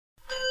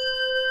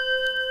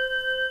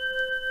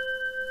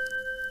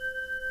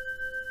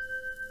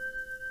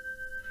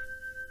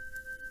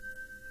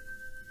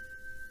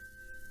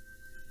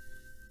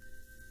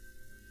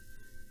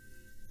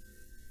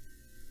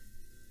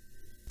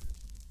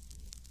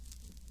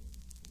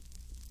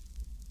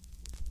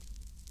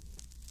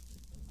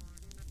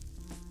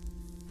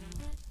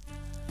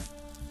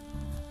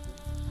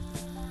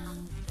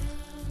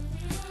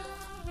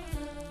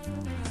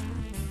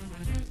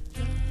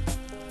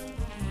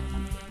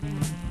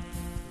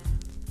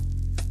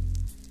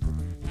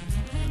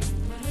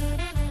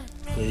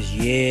Cause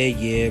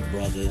yeah,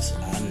 brothers,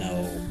 I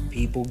know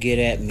people get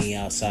at me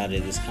outside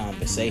of this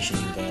conversation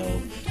and go,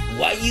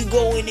 why you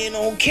going in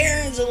on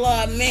Karens a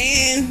lot,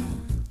 man?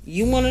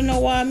 You wanna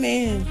know why,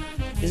 man?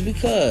 It's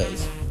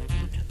because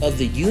of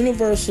the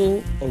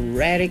universal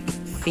erratic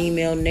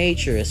female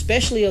nature,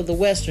 especially of the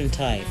Western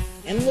type.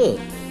 And look,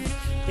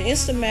 the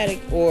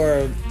instamatic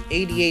or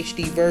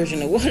ADHD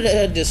version of what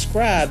I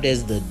described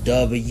as the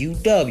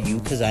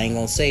WW, because I ain't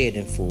gonna say it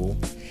in full,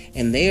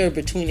 and they are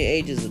between the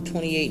ages of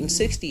 28 and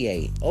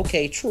 68.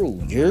 Okay,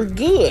 true, you're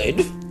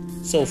good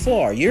so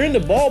far. You're in the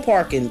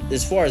ballpark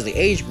as far as the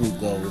age group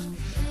goes,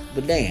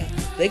 but damn,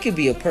 they could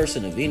be a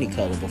person of any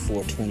color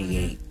before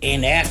 28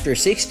 and after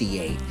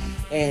 68.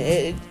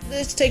 And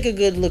let's take a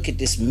good look at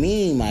this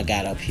meme I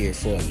got up here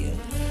for you.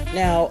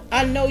 Now,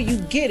 I know you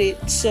get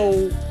it,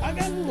 so I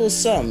got a little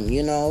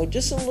something,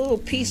 just a little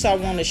piece I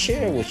want to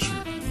share with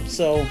you.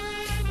 So,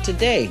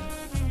 today,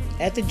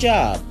 at the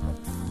job,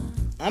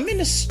 I'm in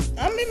my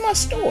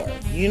store,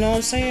 you know what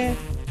I'm saying?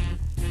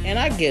 And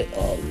I get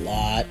a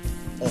lot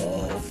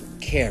of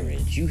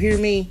Karens. You hear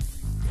me?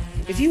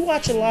 If you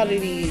watch a lot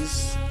of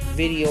these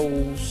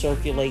videos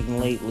circulating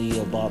lately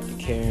about the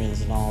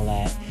Karens and all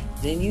that,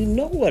 then you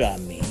know what I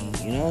mean.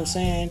 You know what I'm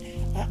saying?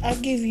 I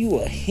give you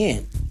a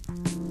hint.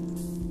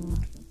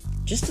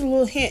 Just a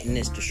little hint in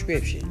this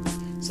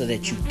description so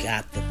that you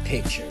got the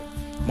picture.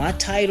 My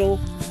title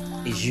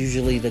is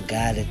usually the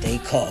guy that they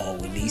call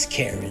when these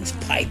Karens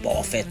pipe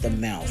off at the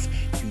mouth.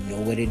 You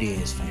know what it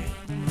is,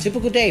 fam.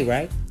 Typical day,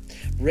 right?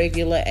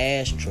 Regular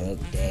ass truck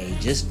day.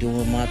 Just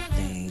doing my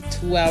thing.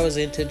 2 hours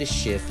into the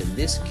shift, and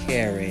this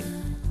Karen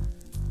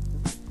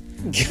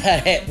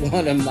got at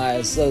one of my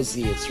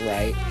associates,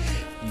 right?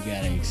 You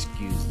gotta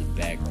excuse the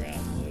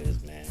background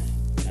noise, man.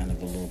 Kind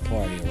of a little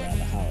party around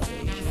the holidays,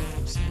 you know what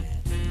I'm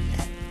saying?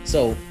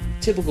 So,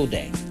 typical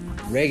day.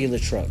 Regular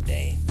truck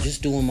day.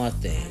 Just doing my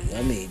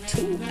thing.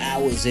 2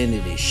 hours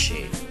into this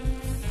shit,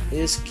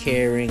 this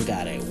Karen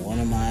got at one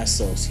of my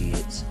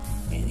associates,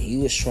 and he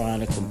was trying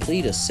to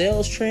complete a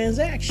sales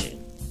transaction.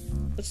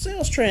 A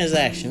sales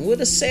transaction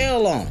with a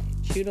sale on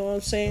it. You know what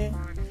I'm saying?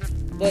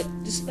 But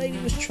this lady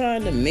was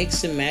trying to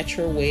mix and match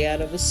her way out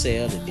of a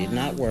sale that did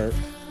not work.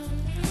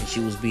 And she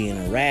was being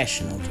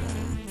irrational to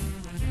him.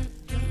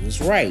 He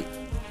was right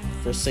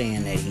for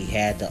saying that he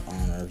had to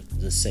honor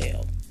the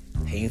sale.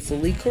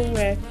 Painfully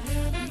correct.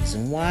 The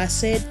reason why I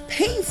said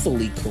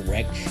painfully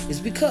correct is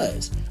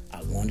because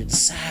I wanted to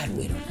side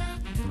with him.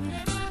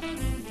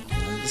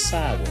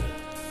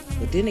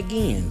 But then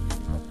again,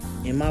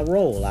 in my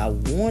role, I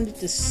wanted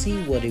to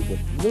see what it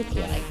would look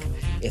like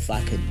if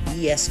I could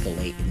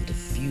de-escalate and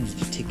defuse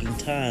the ticking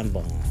time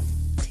bomb.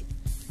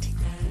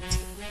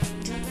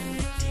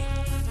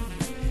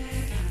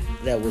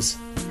 That was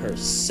her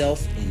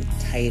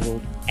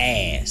self-entitled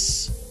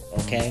ass.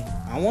 Okay?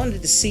 I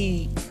wanted to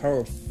see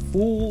her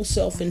full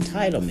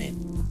self-entitlement.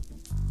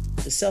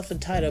 The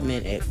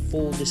self-entitlement at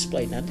full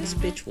display. Now, this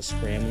bitch was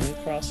scrambling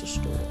across the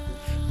store,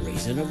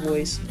 raising her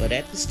voice, but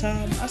at this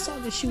time, I saw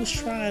that she was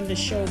trying to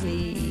show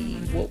me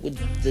what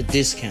the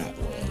discount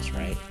was,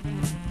 right?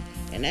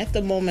 And at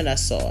the moment I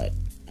saw it,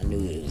 I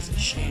knew it was a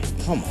sham.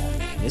 Come on,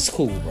 man. It's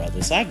cool,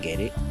 brothers. I get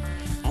it.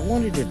 I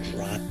wanted to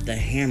drop the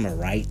hammer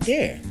right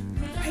there.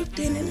 Right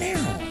then and there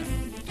on it.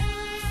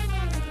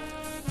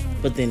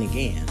 But then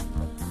again,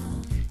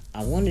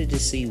 I wanted to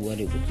see what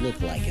it would look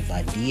like if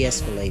I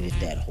de-escalated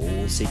that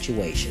whole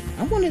situation.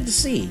 I wanted to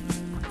see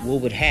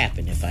what would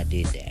happen if I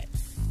did that.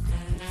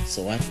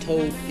 So I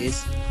told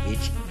this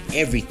bitch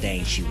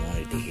everything she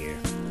wanted to hear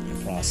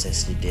and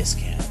processed the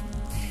discount.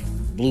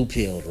 Blue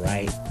pilled,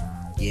 right?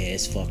 Yeah,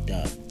 it's fucked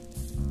up.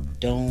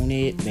 Don't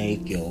it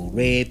make your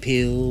red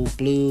pill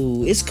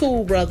blue? It's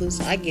cool, brothers.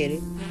 I get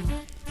it.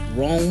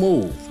 Wrong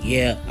move.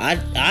 Yeah,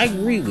 I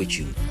agree with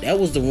you. That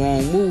was the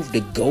wrong move to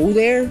go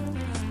there.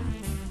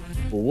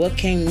 But what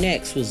came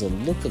next was a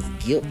look of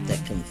guilt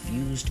that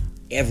confused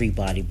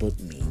everybody but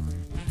me.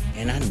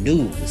 And I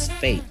knew it was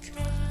fake.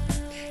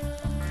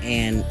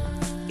 And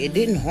it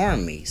didn't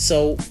harm me.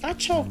 So I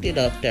chalked it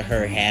up to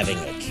her having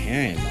a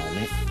Karen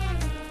moment.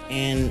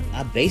 And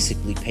I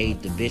basically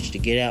paid the bitch to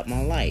get out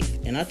my life.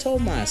 And I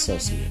told my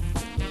associate,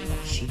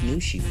 she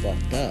knew she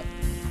fucked up.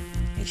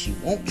 And she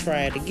won't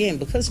try it again.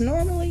 Because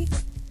normally,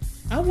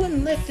 I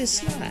wouldn't let this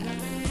slide.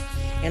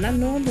 And I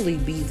normally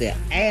be the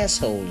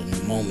asshole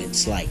in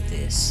moments like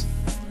this.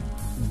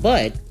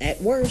 But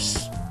at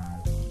worst,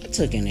 I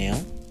took an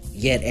L.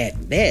 Yet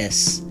at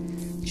best,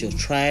 she'll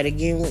try it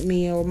again with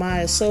me or my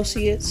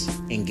associates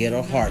and get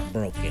her heart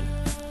broken.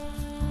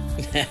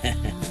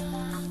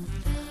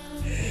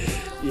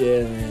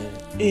 Yeah,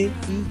 man.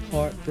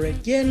 Heartbreak.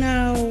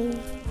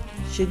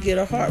 She'll get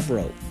her heart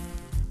broke.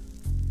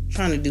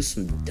 Trying to do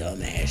some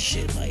dumbass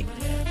shit like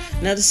that.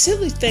 Now, the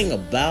silly thing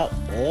about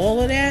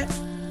all of that,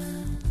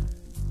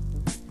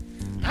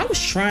 I was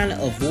trying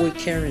to avoid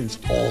Karens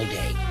all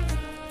day.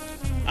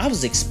 I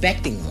was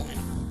expecting one.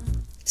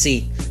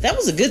 See, that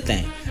was a good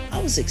thing.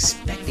 I was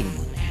expecting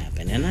one to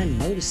happen, and I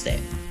noticed that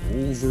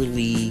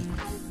overly,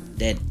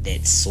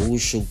 that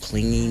social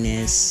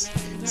clinginess,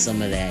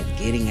 some of that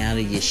getting out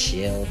of your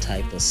shell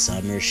type of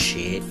summer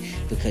shit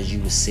because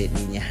you was sitting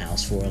in your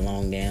house for a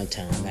long damn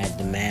time, had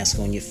the mask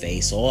on your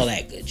face, all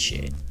that good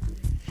shit.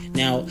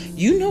 Now,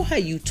 you know how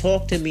you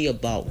talk to me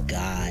about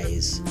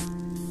guys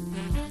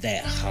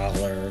that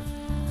holler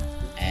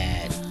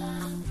at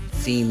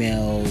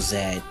females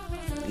that,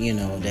 you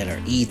know, that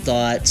are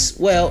e-thoughts?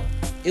 Well,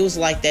 it was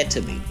like that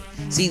to me.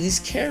 See, these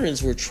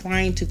Karens were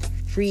trying to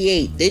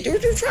create, they're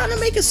trying to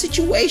make a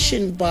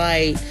situation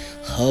by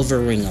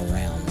hovering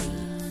around me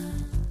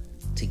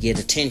to get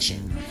attention,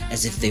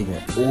 as if they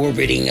were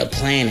orbiting a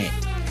planet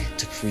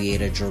to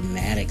create a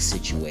dramatic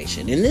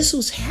situation. And this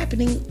was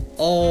happening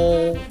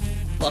all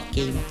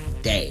fucking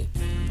day.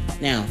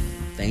 Now,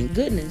 thank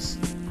goodness,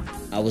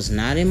 I was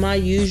not in my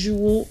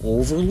usual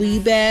overly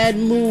bad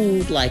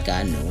mood like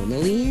I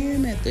normally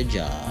am at the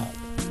job.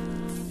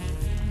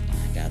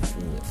 I got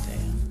through it,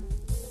 fam.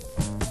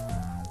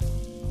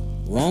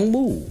 Wrong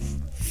move.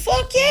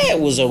 Fuck yeah, it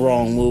was a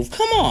wrong move.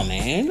 Come on,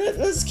 man.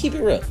 Let's keep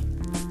it real.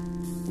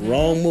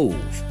 Wrong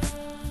move.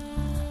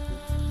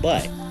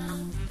 But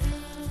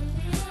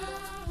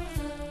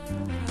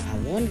I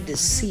wanted to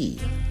see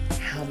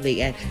how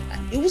they act.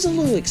 It was a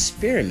little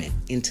experiment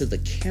into the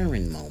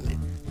Karen moment.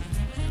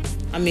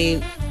 I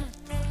mean,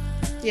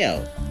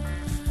 yo,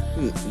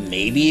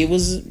 maybe it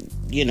was,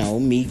 you know,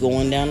 me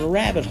going down the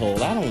rabbit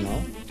hole. I don't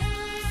know.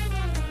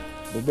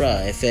 But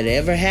bruh, if it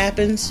ever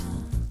happens,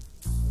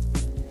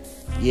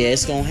 yeah,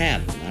 it's gonna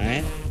happen,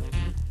 alright?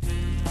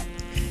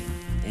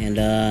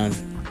 And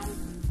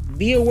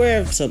be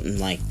aware of something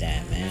like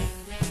that, man.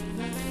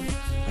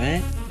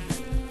 Right?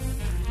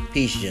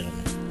 Peace, gentlemen.